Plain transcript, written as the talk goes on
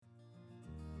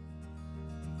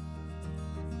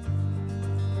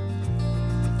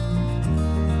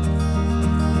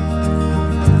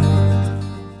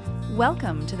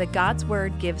Welcome to the God's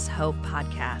Word Gives Hope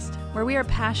podcast, where we are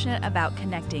passionate about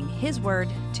connecting His Word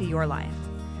to your life.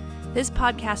 This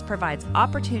podcast provides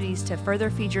opportunities to further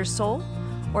feed your soul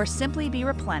or simply be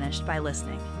replenished by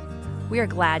listening. We are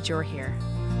glad you're here.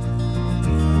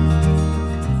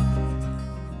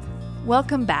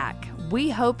 Welcome back. We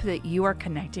hope that you are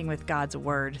connecting with God's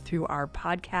Word through our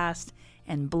podcast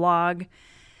and blog.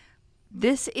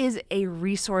 This is a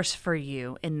resource for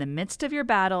you in the midst of your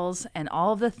battles and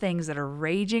all of the things that are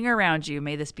raging around you.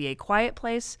 May this be a quiet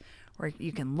place where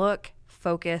you can look,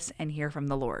 focus, and hear from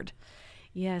the Lord.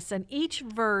 Yes, and each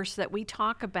verse that we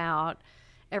talk about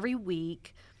every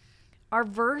week are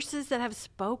verses that have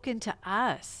spoken to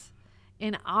us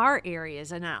in our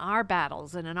areas and in our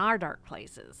battles and in our dark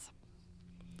places.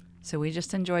 So we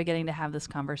just enjoy getting to have this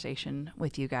conversation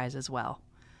with you guys as well.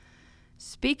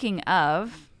 Speaking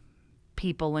of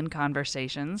people and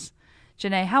conversations,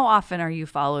 Janae, how often are you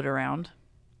followed around?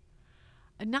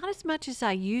 Not as much as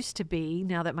I used to be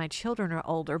now that my children are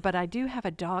older, but I do have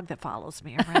a dog that follows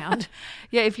me around.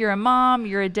 Yeah, if you're a mom,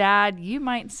 you're a dad, you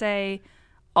might say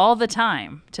all the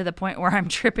time, to the point where I'm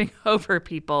tripping over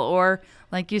people. Or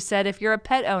like you said, if you're a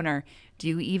pet owner, do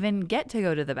you even get to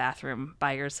go to the bathroom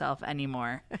by yourself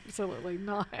anymore? Absolutely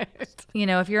not. You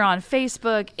know, if you're on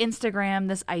Facebook, Instagram,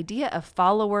 this idea of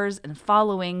followers and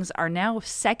followings are now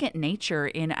second nature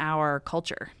in our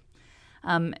culture.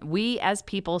 We as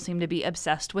people seem to be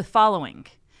obsessed with following.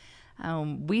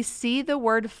 We see the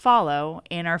word follow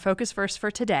in our focus verse for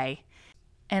today,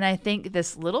 and I think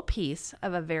this little piece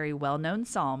of a very well-known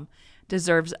psalm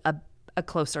deserves a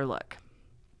closer look.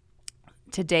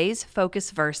 Today's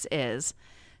focus verse is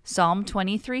Psalm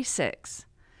 23:6.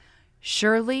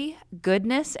 Surely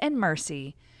goodness and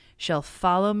mercy shall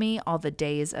follow me all the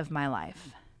days of my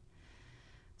life.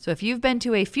 So if you've been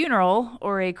to a funeral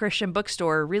or a Christian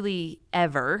bookstore really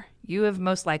ever, you have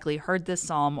most likely heard this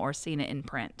psalm or seen it in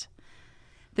print.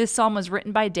 This psalm was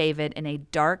written by David in a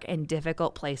dark and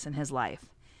difficult place in his life.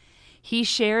 He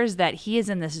shares that he is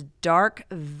in this dark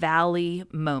valley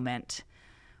moment,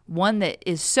 one that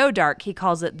is so dark he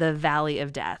calls it the valley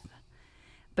of death.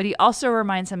 But he also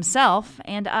reminds himself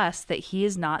and us that he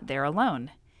is not there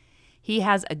alone. He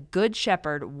has a good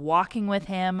shepherd walking with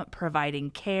him,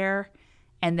 providing care.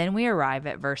 And then we arrive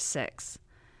at verse 6.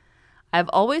 I've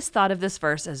always thought of this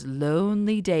verse as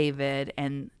lonely David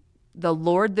and the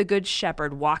Lord the good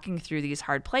shepherd walking through these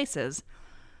hard places.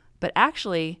 But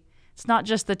actually, it's not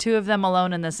just the two of them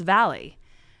alone in this valley.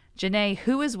 Janae,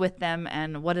 who is with them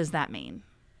and what does that mean?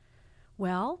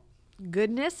 Well,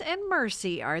 goodness and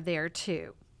mercy are there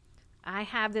too. I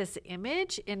have this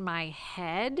image in my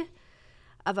head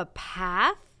of a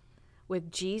path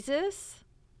with Jesus.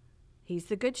 He's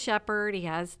the good shepherd. He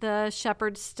has the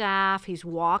shepherd's staff. He's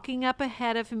walking up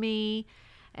ahead of me,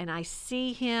 and I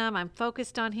see him. I'm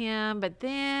focused on him. But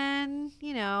then,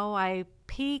 I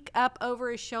peek up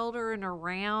over his shoulder and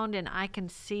around, and I can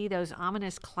see those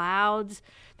ominous clouds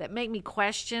that make me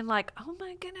question, like, oh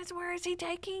my goodness, where is he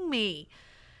taking me?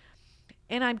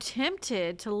 And I'm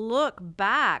tempted to look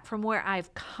back from where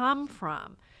I've come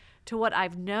from to what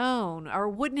I've known, or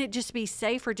wouldn't it just be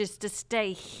safer just to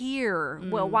stay here?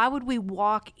 Well, why would we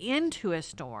walk into a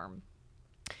storm?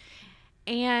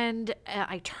 And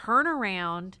I turn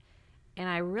around and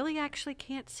I really actually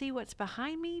can't see what's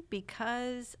behind me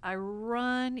because I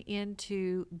run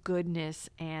into goodness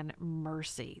and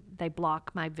mercy. They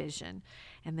block my vision.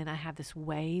 And then I have this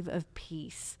wave of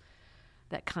peace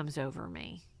that comes over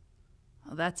me.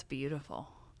 Oh, that's beautiful.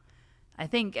 I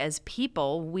think as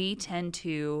people, we tend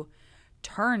to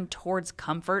turn towards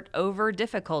comfort over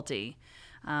difficulty.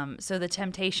 So the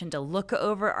temptation to look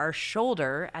over our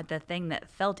shoulder at the thing that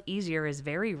felt easier is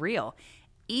very real,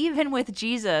 even with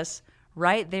Jesus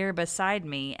right there beside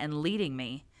me and leading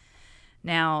me.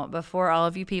 Now, before all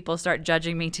of you people start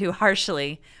judging me too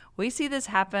harshly, we see this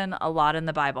happen a lot in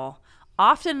the Bible.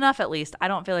 Often enough, at least, I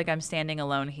don't feel like I'm standing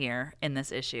alone here in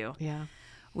this issue. Yeah.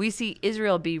 We see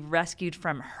Israel be rescued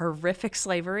from horrific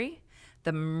slavery,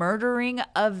 the murdering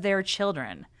of their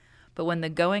children. But when the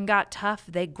going got tough,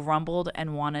 they grumbled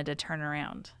and wanted to turn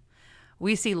around.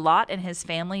 We see Lot and his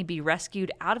family be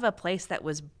rescued out of a place that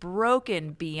was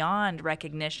broken beyond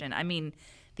recognition. I mean,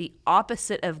 the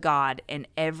opposite of God in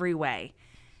every way.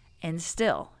 And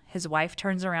still, his wife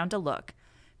turns around to look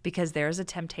because there's a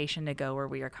temptation to go where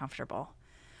we are comfortable.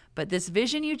 But this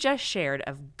vision you just shared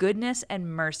of goodness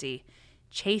and mercy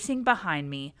chasing behind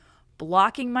me,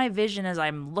 blocking my vision as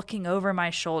I'm looking over my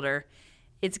shoulder,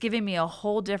 it's giving me a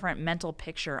whole different mental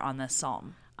picture on this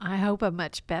psalm. I hope a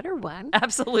much better one.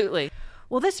 Absolutely.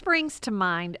 Well, this brings to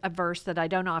mind a verse that I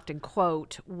don't often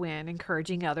quote when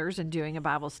encouraging others and doing a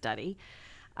Bible study.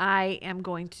 I am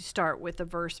going to start with the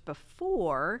verse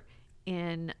before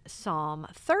in Psalm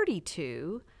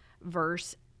 32,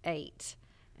 verse 8.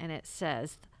 And it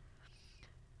says,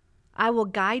 I will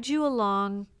guide you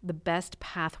along the best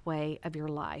pathway of your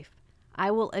life.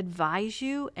 I will advise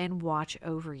you and watch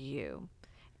over you.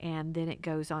 And then it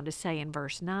goes on to say in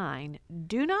verse 9,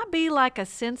 do not be like a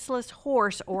senseless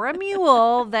horse or a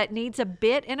mule that needs a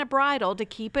bit and a bridle to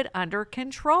keep it under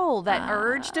control, that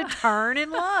urge to turn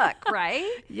and look,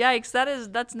 right? Yikes,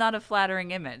 that's not a flattering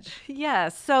image.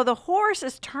 Yes. So the horse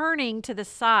is turning to the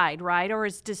side, right? Or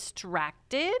is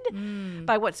distracted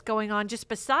by what's going on just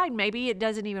beside. Maybe it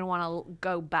doesn't even want to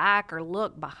go back or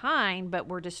look behind, but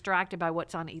we're distracted by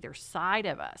what's on either side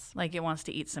of us. Like it wants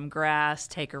to eat some grass,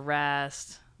 take a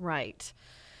rest. Right.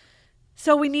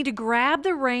 So we need to grab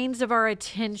the reins of our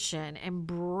attention and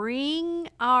bring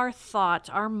our thoughts,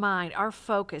 our mind, our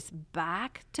focus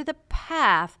back to the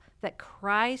path that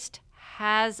Christ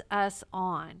has us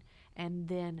on, and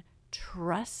then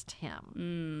trust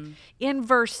Him. In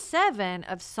verse 7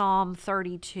 of Psalm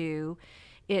 32,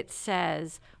 it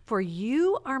says, for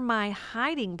you are my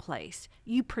hiding place.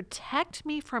 You protect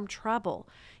me from trouble.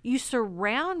 You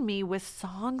surround me with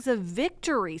songs of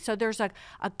victory. So there's a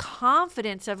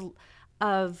confidence of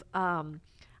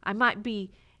I might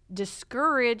be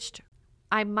discouraged.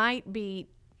 I might be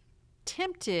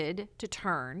tempted to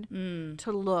turn,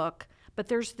 to look. But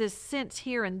there's this sense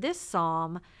here in this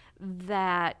psalm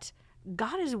that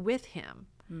God is with him.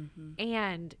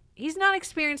 And he's not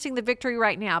experiencing the victory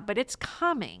right now, but it's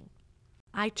coming.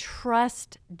 I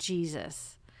trust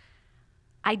Jesus.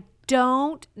 I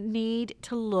don't need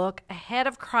to look ahead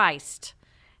of Christ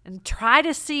and try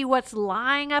to see what's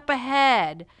lying up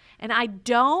ahead. And I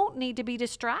don't need to be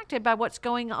distracted by what's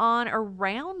going on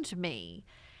around me.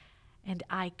 And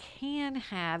I can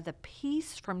have the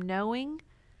peace from knowing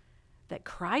that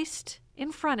Christ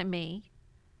in front of me,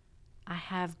 I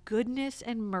have goodness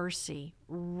and mercy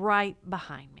right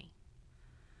behind me.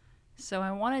 So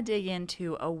I want to dig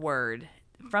into a word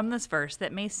from this verse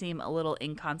that may seem a little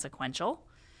inconsequential.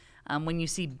 When you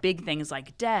see big things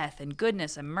like death and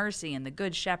goodness and mercy and the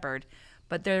good shepherd,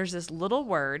 but there's this little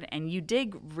word, and you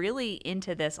dig really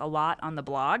into this a lot on the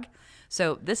blog.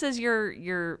 So this is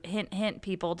your hint,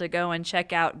 people, to go and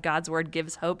check out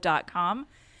godswordgiveshope.com.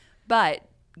 But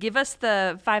give us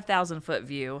the 5,000-foot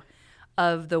view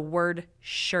of the word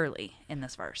surely in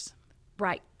this verse.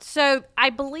 Right. So I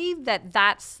believe that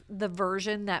that's the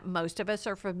version that most of us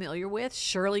are familiar with.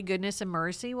 Surely goodness and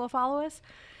mercy will follow us.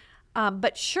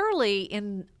 But surely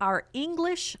in our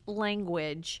English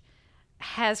language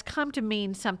has come to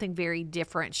mean something very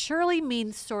different. Surely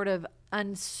means sort of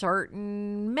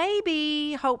uncertain,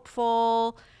 maybe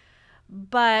hopeful,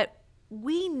 but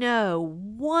we know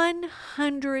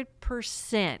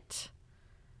 100%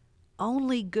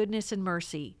 only goodness and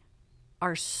mercy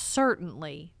are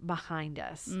certainly behind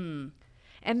us. And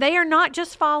they are not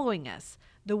just following us.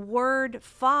 The word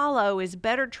follow is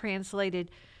better translated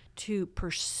to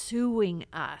pursuing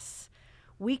us.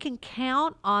 We can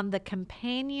count on the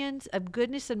companions of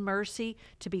goodness and mercy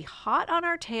to be hot on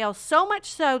our tail, so much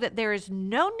so that there is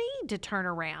no need to turn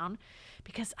around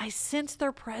because I sense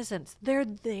their presence. They're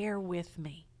there with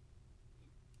me.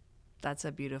 That's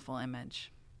a beautiful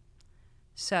image.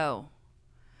 So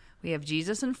we have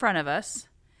Jesus in front of us.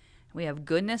 We have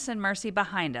goodness and mercy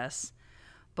behind us.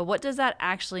 But what does that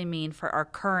actually mean for our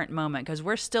current moment? Because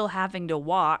we're still having to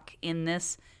walk in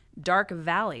this dark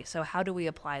valley. So how do we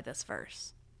apply this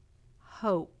verse?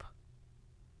 Hope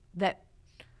that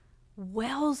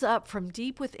wells up from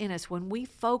deep within us when we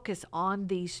focus on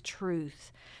these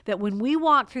truths, that when we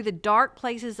walk through the dark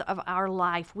places of our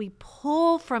life, we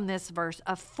pull from this verse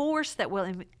a force that will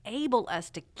enable us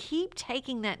to keep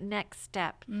taking that next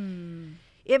step.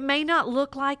 It may not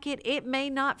look like it, it may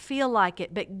not feel like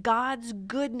it, but God's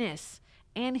goodness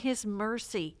and His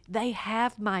mercy, they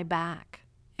have my back.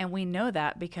 And we know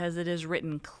that because it is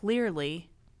written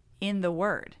clearly in the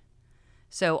Word.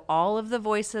 So all of the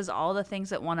voices, all the things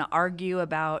that want to argue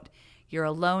about you're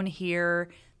alone here,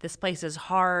 this place is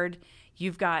hard,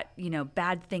 you've got,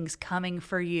 bad things coming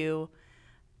for you,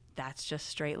 that's just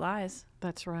straight lies.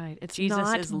 That's right. It's Jesus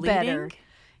not is better leading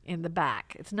in the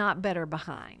back. It's not better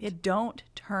behind. Don't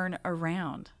turn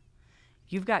around.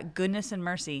 You've got goodness and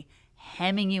mercy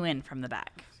hemming you in from the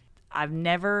back. I've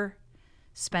never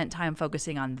spent time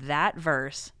focusing on that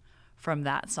verse from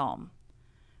that psalm.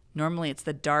 Normally it's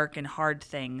the dark and hard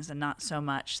things and not so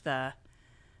much the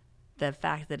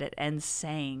fact that it ends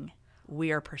saying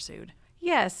we are pursued.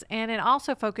 Yes, and it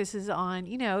also focuses on,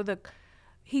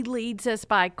 He leads us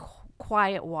by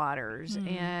quiet waters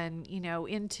and,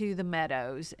 into the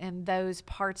meadows and those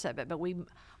parts of it. But we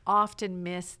often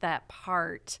miss that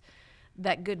part,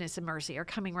 that goodness and mercy are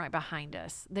coming right behind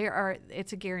us.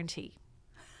 It's a guarantee.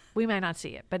 We may not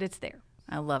see it, but it's there.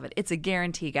 I love it. It's a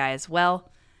guarantee, guys.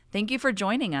 Well, thank you for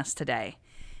joining us today.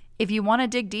 If you want to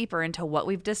dig deeper into what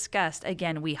we've discussed,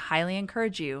 again, we highly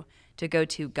encourage you to go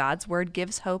to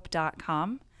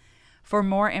godswordgiveshope.com. For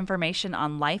more information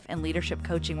on life and leadership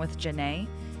coaching with Janae,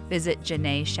 visit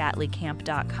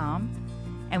janaeshatleycamp.com.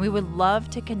 And we would love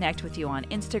to connect with you on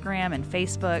Instagram and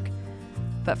Facebook.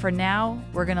 But for now,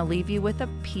 we're going to leave you with a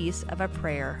piece of a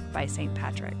prayer by St.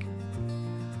 Patrick.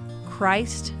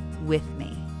 Christ with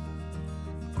me.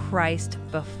 Christ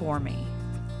before me.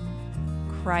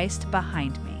 Christ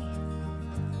behind me.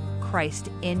 Christ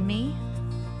in me.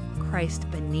 Christ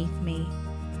beneath me.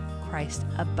 Christ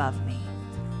above me.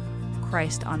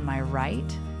 Christ on my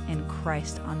right and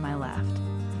Christ on my left.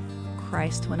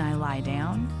 Christ when I lie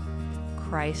down.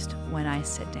 Christ when I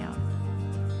sit down.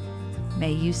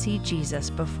 May you see Jesus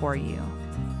before you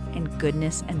and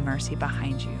goodness and mercy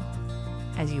behind you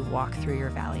as you walk through your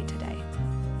valley today.